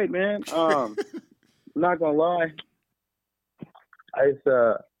is all right, man. I'm not gonna lie. I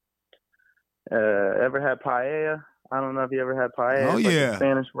ever had paella? I don't know if you ever had paella. Oh, it's yeah. Like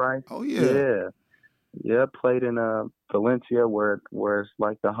Spanish rice. Oh, yeah. Yeah. Played in Valencia, where it's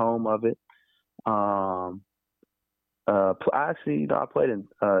like the home of it. I played in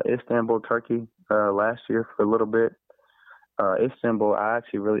Istanbul, Turkey, last year for a little bit. Istanbul, I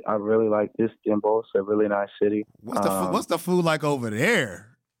really like Istanbul. It's a really nice city. What's the food like over there?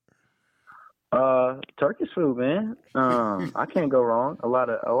 Turkish food, man. I can't go wrong. A lot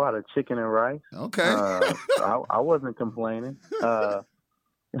of chicken and rice. Okay. I wasn't complaining. But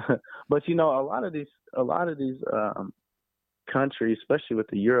a lot of these countries, especially with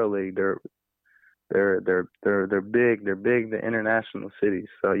the EuroLeague, they're big. They're big. The international cities,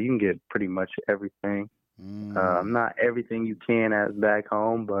 so you can get pretty much everything. Not everything you can as back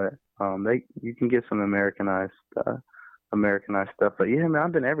home, but you can get some Americanized stuff. But yeah, man,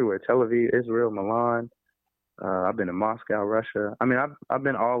 I've been everywhere: Tel Aviv, Israel, Milan. I've been in Moscow, Russia. I mean, I've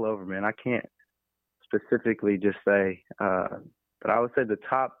been all over, man. I can't specifically just say, but I would say the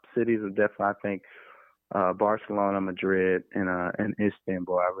top cities are definitely, I think, Barcelona, Madrid, and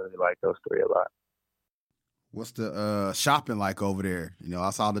Istanbul. I really like those three a lot. What's the shopping like over there? I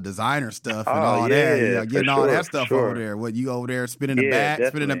saw the designer stuff and all that. Getting all that stuff over there. What, you over there spinning the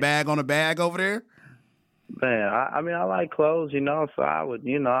bag on a bag over there? Man, I like clothes, so I would,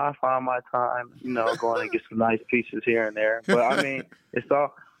 I find my time, going to get some nice pieces here and there. But I mean, it's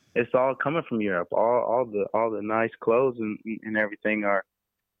all coming from Europe. All the nice clothes and everything are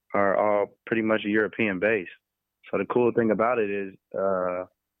all pretty much European based. So the cool thing about it is,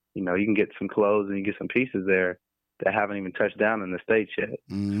 you can get some clothes and you get some pieces there that haven't even touched down in the States yet.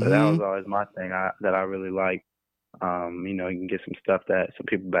 Mm-hmm. So that was always my thing that I really like. You can get some stuff that some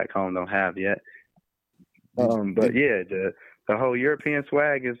people back home don't have yet. But yeah, the whole European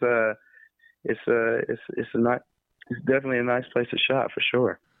swag is it's definitely a nice place to shop for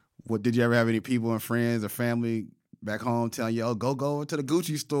sure. Well, did you ever have any people and friends or family back home telling you, "Oh, go over to the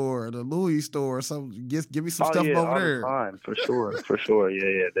Gucci store or the Louis store or something. Give me some stuff over all there." The time, for sure.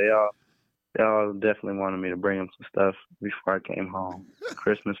 Yeah. They all definitely wanted me to bring them some stuff before I came home,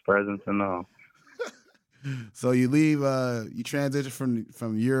 Christmas presents and all. So you leave, you transition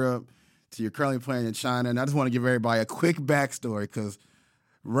from Europe to you're currently playing in China, and I just want to give everybody a quick backstory because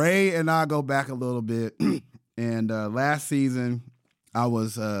Ray and I go back a little bit, and last season I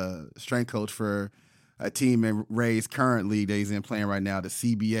was strength coach for a team in Ray's current league that he's in playing right now, the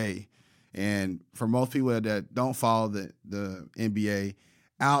CBA. And for most people that don't follow the NBA,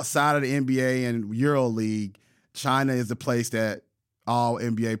 outside of the NBA and Euro League, China is the place that all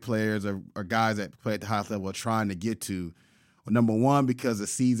NBA players or guys that play at the highest level are trying to get to. Well, number one, because the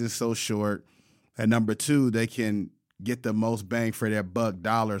season's so short, and number two, they can get the most bang for their buck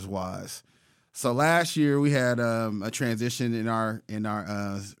dollars-wise. So last year we had a transition in our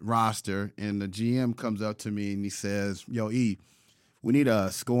roster, and the GM comes up to me and he says, "Yo, E, we need a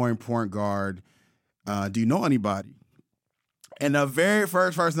scoring point guard. Do you know anybody?" And the very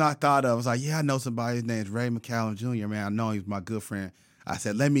first person I thought of was like, "Yeah, I know somebody. His name's Ray McCallum Jr. Man, I know he's my good friend." I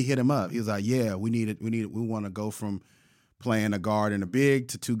said, "Let me hit him up." He was like, "Yeah, we need it. We want to go from playing a guard and a big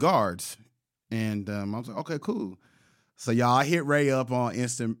to two guards." And I was like, "Okay, cool." So y'all, I hit Ray up on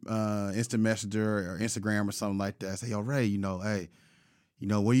Instant Messenger or Instagram or something like that. I say, "Yo, Ray, hey,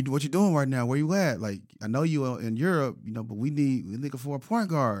 what you doing right now? Where you at? Like, I know you in Europe, but we looking for a point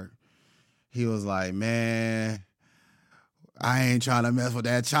guard." He was like, "Man, I ain't trying to mess with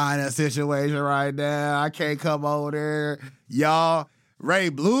that China situation right now. I can't come over there." Y'all, Ray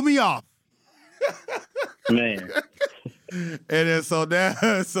blew me off. Man. And then so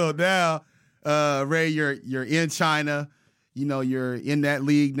now, Ray, you're in China. you're in that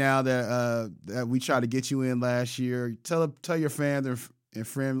league now that we tried to get you in last year. Tell your fans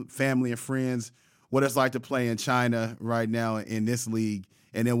and family and friends what it's like to play in China right now in this league,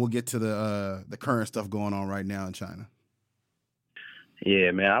 and then we'll get to the current stuff going on right now in China.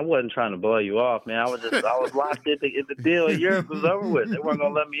 Yeah, man, I wasn't trying to blow you off, man. I was locked in the deal in Europe was over with. They weren't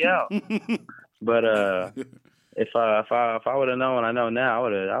gonna let me out. But if I would have known, I know now,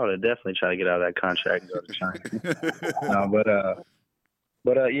 I would have definitely tried to get out of that contract and go to China.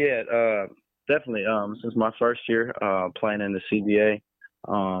 No, yeah, definitely. Since my first year playing in the CBA,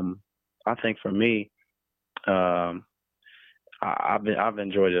 I think for me, I've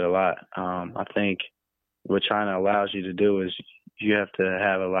enjoyed it a lot. I think what China allows you to do is you have to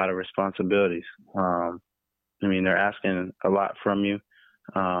have a lot of responsibilities. They're asking a lot from you.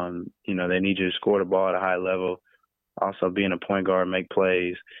 They need you to score the ball at a high level, also being a point guard, make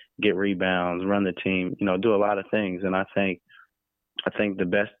plays, get rebounds, run the team, do a lot of things. And I think the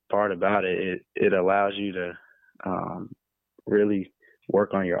best part about it allows you to really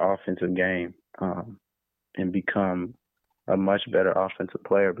work on your offensive game and become a much better offensive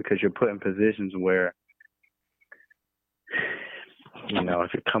player, because you're put in positions where,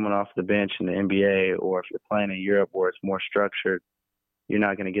 if you're coming off the bench in the NBA or if you're playing in Europe where it's more structured, you're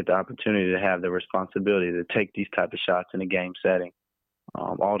not going to get the opportunity to have the responsibility to take these type of shots in a game setting.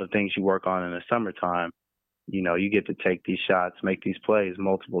 All the things you work on in the summertime, you get to take these shots, make these plays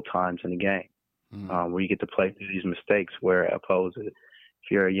multiple times in a game, where you get to play through these mistakes, where opposed to if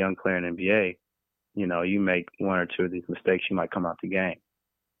you're a young player in the NBA, you make one or two of these mistakes, you might come out the game.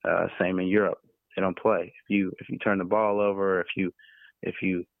 Same in Europe. They don't play. If you turn the ball over, if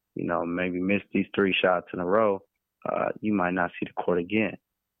you maybe miss these 3 shots in a row, you might not see the court again.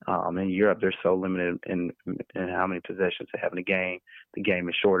 In Europe, they're so limited in how many possessions they have in a game. The game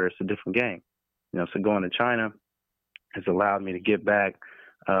is shorter. It's a different game. So going to China has allowed me to get back,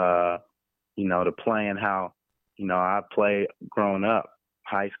 to playing how, I played growing up,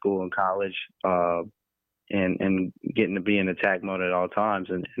 high school and college, and getting to be in attack mode at all times.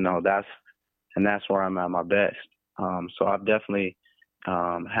 And that's where I'm at my best. So I've definitely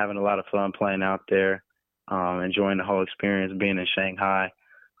having a lot of fun playing out there, enjoying the whole experience, being in Shanghai,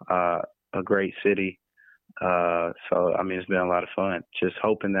 a great city. So, it's been a lot of fun. Just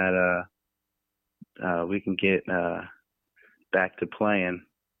hoping that we can get back to playing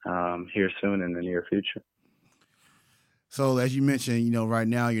here soon in the near future. So as you mentioned, right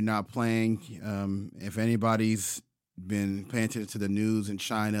now you're not playing. If anybody's been paying attention to the news in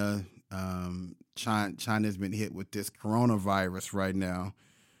China, China's been hit with this coronavirus right now,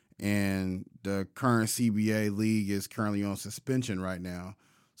 and the current CBA league is currently on suspension right now.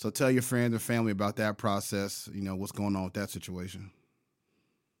 So tell your friends and family about that process, what's going on with that situation.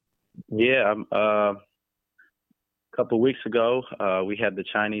 Yeah, a couple of weeks ago, we had the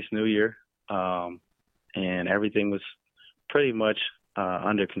Chinese New Year, and everything was pretty much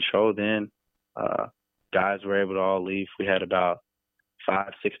under control then. Guys were able to all leave. We had about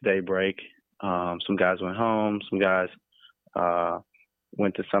 5-6 day break. Some guys went home. Some guys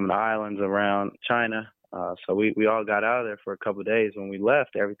went to some of the islands around China. So we all got out of there for a couple of days. When we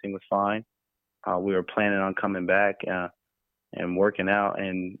left, everything was fine. We were planning on coming back and working out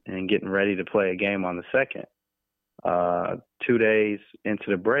and getting ready to play a game on the 2nd. 2 days into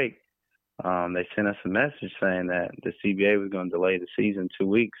the break, they sent us a message saying that the CBA was going to delay the season 2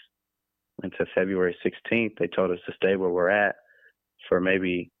 weeks until February 16th. They told us to stay where we're at for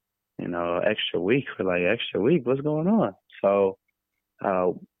maybe, extra week. We're like, extra week? What's going on? So,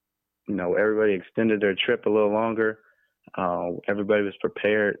 everybody extended their trip a little longer. Everybody was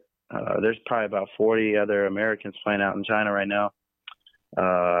prepared. There's probably about 40 other Americans playing out in China right now.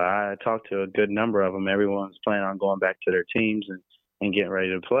 I talked to a good number of them. Everyone's planning on going back to their teams and getting ready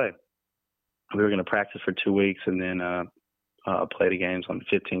to play. We were going to practice for 2 weeks and then play the games on the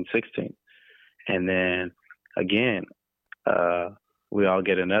 15th, 16th. And then, again, we all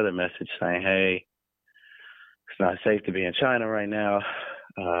get another message saying, hey, it's not safe to be in China right now.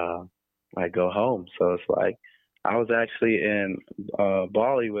 Go home. So it's like I was actually in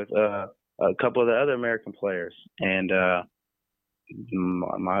Bali with a couple of the other American players. And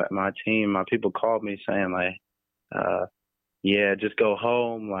my team, my people called me saying, yeah, just go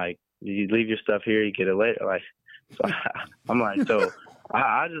home. Like, you leave your stuff here, you get it later. So I'm like, so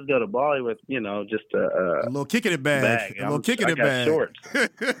I just go to Bali with, just a little kick in it bag. A little kick in it bag. Shorts.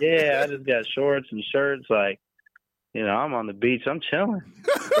 Yeah, I just got shorts and shirts. I'm on the beach. I'm chilling.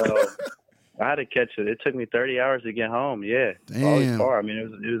 So I had to catch it. It took me 30 hours to get home. Yeah. Damn. Always far. It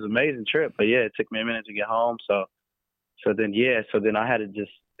was an amazing trip. But, yeah, it took me a minute to get home. So then I had to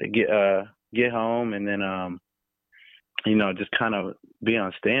just get home and then just kind of be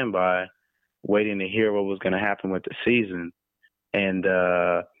on standby, waiting to hear what was going to happen with the season. And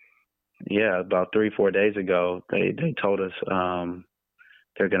about 3-4 days ago, they told us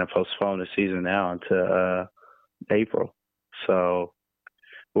they're going to postpone the season now into April. So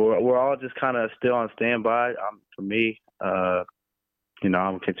we're all just kind of still on standby. For me, I'm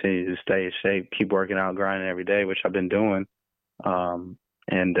continuing to stay in shape, keep working out, grinding every day, which I've been doing.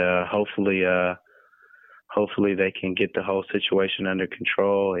 And hopefully they can get the whole situation under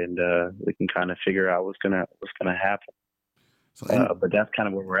control, and we can kind of figure out what's gonna happen. But that's kind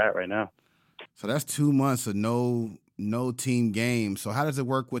of where we're at right now. So that's 2 months of no team games. So how does it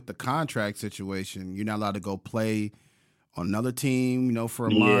work with the contract situation? You're not allowed to go play on another team, for a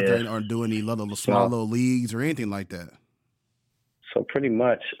month, or do any small little leagues or anything like that. So pretty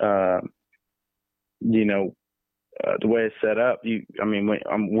much, the way it's set up,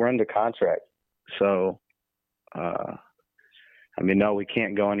 we're under contract. So, no, we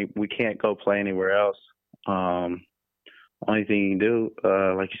can't go play anywhere else. Only thing you can do,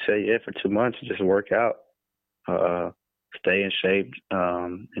 like you say, for 2 months, just work out, stay in shape,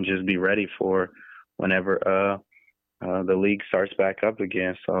 and just be ready for whenever the league starts back up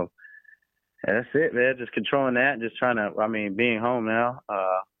again. So that's it, man. Just controlling that, just trying to, being home now,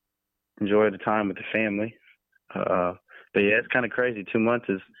 enjoy the time with the family. But yeah, it's kind of crazy. 2 months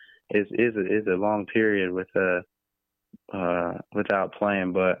is a long period without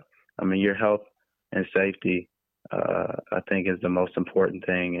playing. But your health and safety, I think, is the most important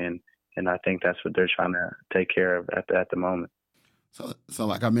thing, and I think that's what they're trying to take care of at the moment. So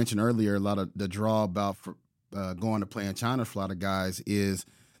like I mentioned earlier, a lot of the draw about going to play in China for a lot of guys is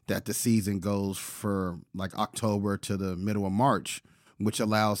that the season goes for like October to the middle of March, which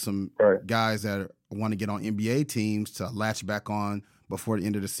allows some guys that want to get on NBA teams to latch back on before the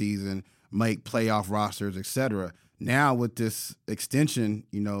end of the season, make playoff rosters, etc. Now with this extension,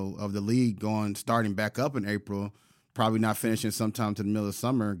 of the league starting back up in April, probably not finishing sometime to the middle of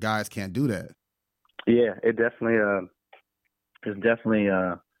summer, guys can't do that. Yeah, it definitely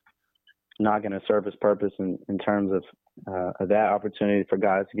not going to serve its purpose in terms of that opportunity for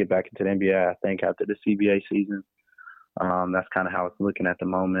guys to get back into the NBA. I think after the CBA season, that's kind of how it's looking at the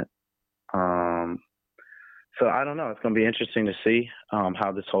moment. So I don't know. It's going to be interesting to see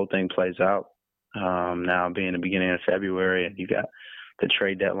how this whole thing plays out. Now being the beginning of February, and you got the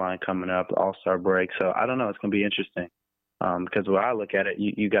trade deadline coming up, the All-Star break. So I don't know. It's going to be interesting because when I look at it,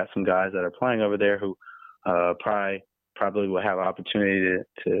 you got some guys that are playing over there who probably will have an opportunity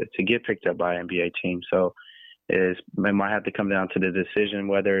to get picked up by an NBA team. So it might have to come down to the decision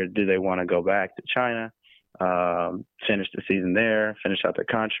whether do they want to go back to China, finish the season there, finish out their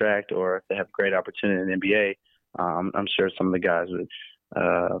contract, or if they have a great opportunity in the NBA, I'm sure some of the guys would,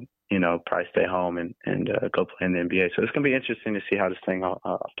 probably stay home and go play in the NBA. So it's going to be interesting to see how this thing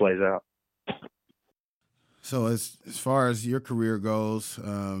plays out. So as far as your career goes,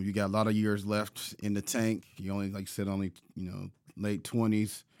 you got a lot of years left in the tank. You only, like you said, late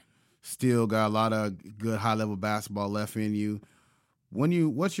 20s. Still got a lot of good high-level basketball left in you.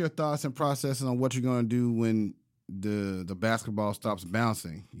 What's your thoughts and processes on what you're going to do when the basketball stops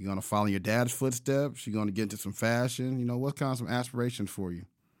bouncing? You going to follow your dad's footsteps? You going to get into some fashion? What kind of some aspirations for you?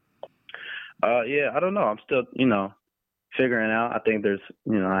 I don't know. I'm still, figuring out. I think there's,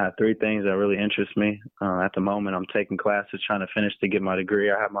 I have 3 things that really interest me. At the moment, I'm taking classes, trying to finish to get my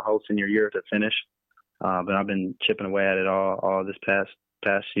degree. I have my whole senior year to finish, but I've been chipping away at it all this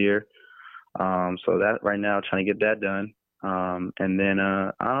past year. So that right now, trying to get that done. And then,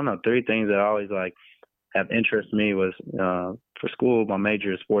 I don't know, 3 things that always have interest me was, for school, my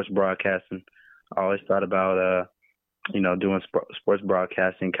major is sports broadcasting. I always thought about, doing sports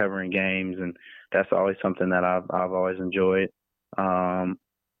broadcasting, covering games, and that's always something that I've always enjoyed.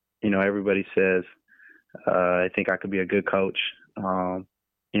 Everybody says, I think I could be a good coach. As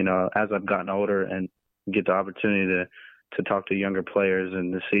I've gotten older and get the opportunity to talk to younger players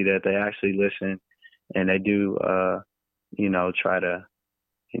and to see that they actually listen and they do, try to,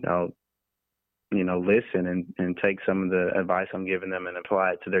 listen and take some of the advice I'm giving them and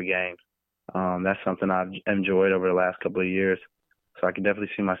apply it to their games. That's something I've enjoyed over the last couple of years. So I can definitely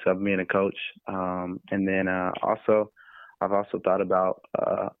see myself being a coach. And then I've also thought about,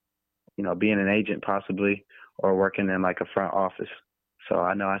 being an agent possibly, or working in like a front office. So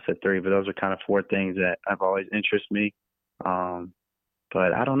I know I said 3, but those are kind of 4 things that have always interested me.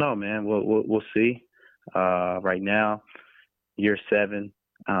 But I don't know, man. We'll see. Right now, year 7.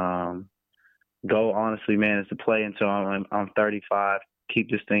 Goal, honestly, man, is to play until I'm 35.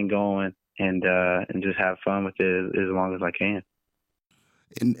 Keep this thing going and just have fun with it as long as I can.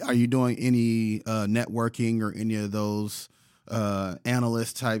 And are you doing any networking or any of those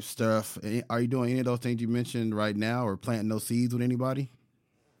analyst type stuff? Are you doing any of those things you mentioned right now, or planting those seeds with anybody?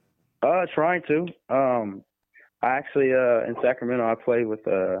 Trying to. I actually in Sacramento I played with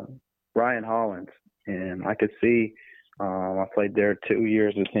Ryan Hollins, and I could see I played there 2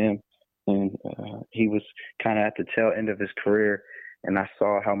 years with him, and he was kind of at the tail end of his career, and I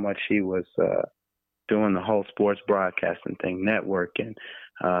saw how much he was doing the whole sports broadcasting thing, networking,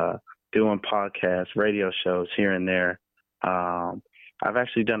 doing podcasts, radio shows here and there. I've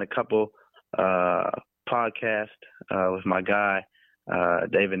actually done a couple podcasts with my guy,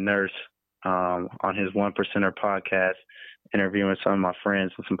 David Nurse, on his One Percenter podcast, interviewing some of my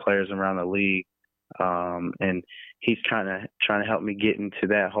friends and some players around the league. And he's kind of trying to help me get into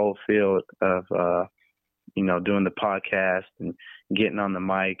that whole field of, doing the podcast and getting on the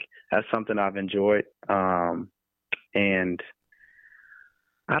mic. That's something I've enjoyed. And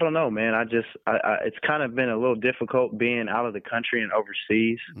I don't know, man. It's kind of been a little difficult being out of the country and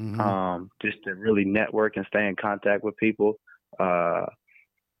overseas, just to really network and stay in contact with people. But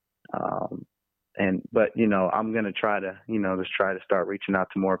I'm going to try to, start reaching out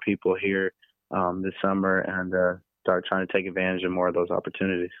to more people here this summer and start trying to take advantage of more of those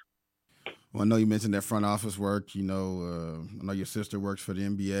opportunities. Well, I know you mentioned that front office work. I know your sister works for the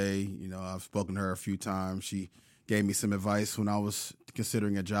NBA. I've spoken to her a few times. She gave me some advice when I was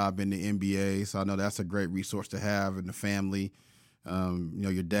considering a job in the NBA. So I know that's a great resource to have in the family.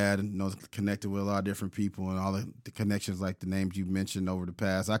 Your dad connected with a lot of different people, and all the connections, like the names you mentioned over the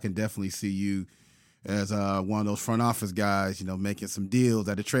past. I can definitely see you as one of those front office guys, making some deals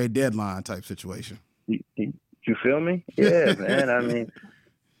at a trade deadline type situation. You feel me? Yeah, man. I mean,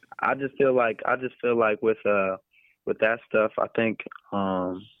 I just feel like with that stuff, I think,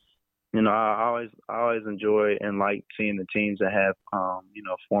 I always enjoy and like seeing the teams that have,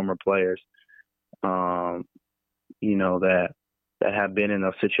 former players, that have been in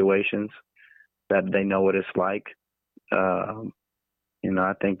those situations, that they know what it's like.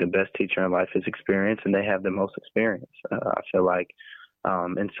 I think the best teacher in life is experience, and they have the most experience. I feel like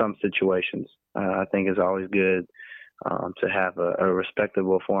in some situations, I think it's always good to have a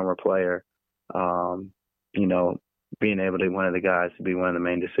respectable former player, being able to be one of the guys to be one of the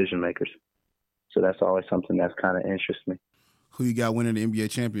main decision makers. So that's always something that's kind of interests me. Who you got winning the NBA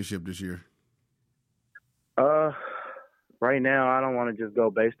championship this year? Right now, I don't want to just go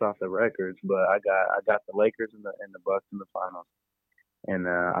based off the records, but I got the Lakers and the Bucks in the finals, and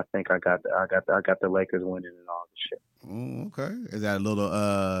I think I got the Lakers winning in all this shit. Oh, okay. Is that a little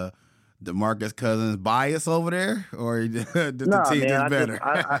DeMarcus Cousins bias over there, or did the team just better?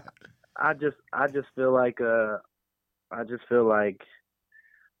 I just feel like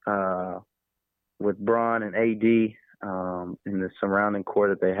with Bron and AD in the surrounding core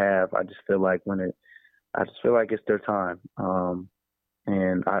that they have, I just feel like it's their time.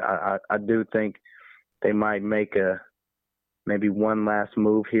 And I do think they might make maybe one last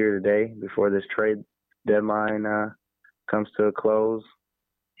move here today before this trade deadline comes to a close.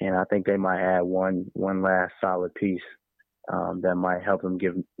 And I think they might add one last solid piece that might help them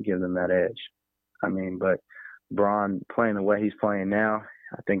give them that edge. I mean, but Bron playing the way he's playing now,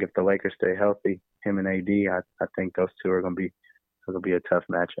 I think if the Lakers stay healthy, him and AD, I think those two are going to be a tough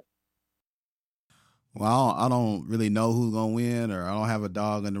matchup. Well, I don't really know who's going to win, or I don't have a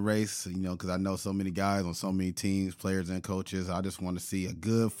dog in the race, because I know so many guys on so many teams, players and coaches. I just want to see a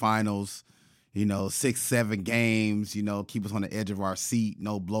good finals, 6-7 games, keep us on the edge of our seat,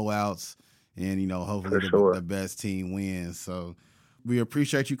 no blowouts, and, hopefully the best team wins. So we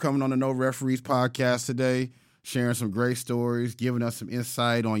appreciate you coming on the No Referees podcast today, sharing some great stories, giving us some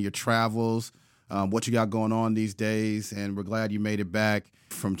insight on your travels, what you got going on these days, and we're glad you made it back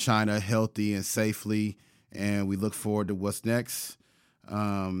from China healthy and safely, and we look forward to what's next.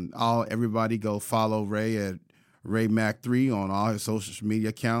 Everybody go follow Ray at RayMac3 on all his social media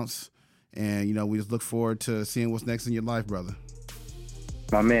accounts, and we just look forward to seeing what's next in your life, brother.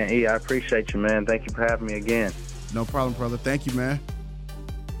 My man, E, I appreciate you, man. Thank you for having me again. No problem, brother. Thank you, man.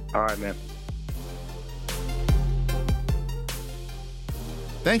 All right, man.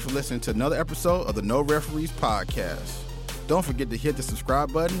 Thanks for listening to another episode of the No Referees podcast. Don't forget to hit the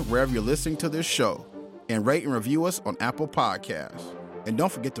subscribe button wherever you're listening to this show, and rate and review us on Apple Podcasts. And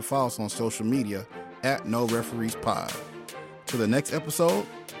don't forget to follow us on social media at No Referees Pod. Till the next episode,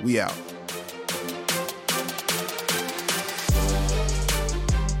 we out.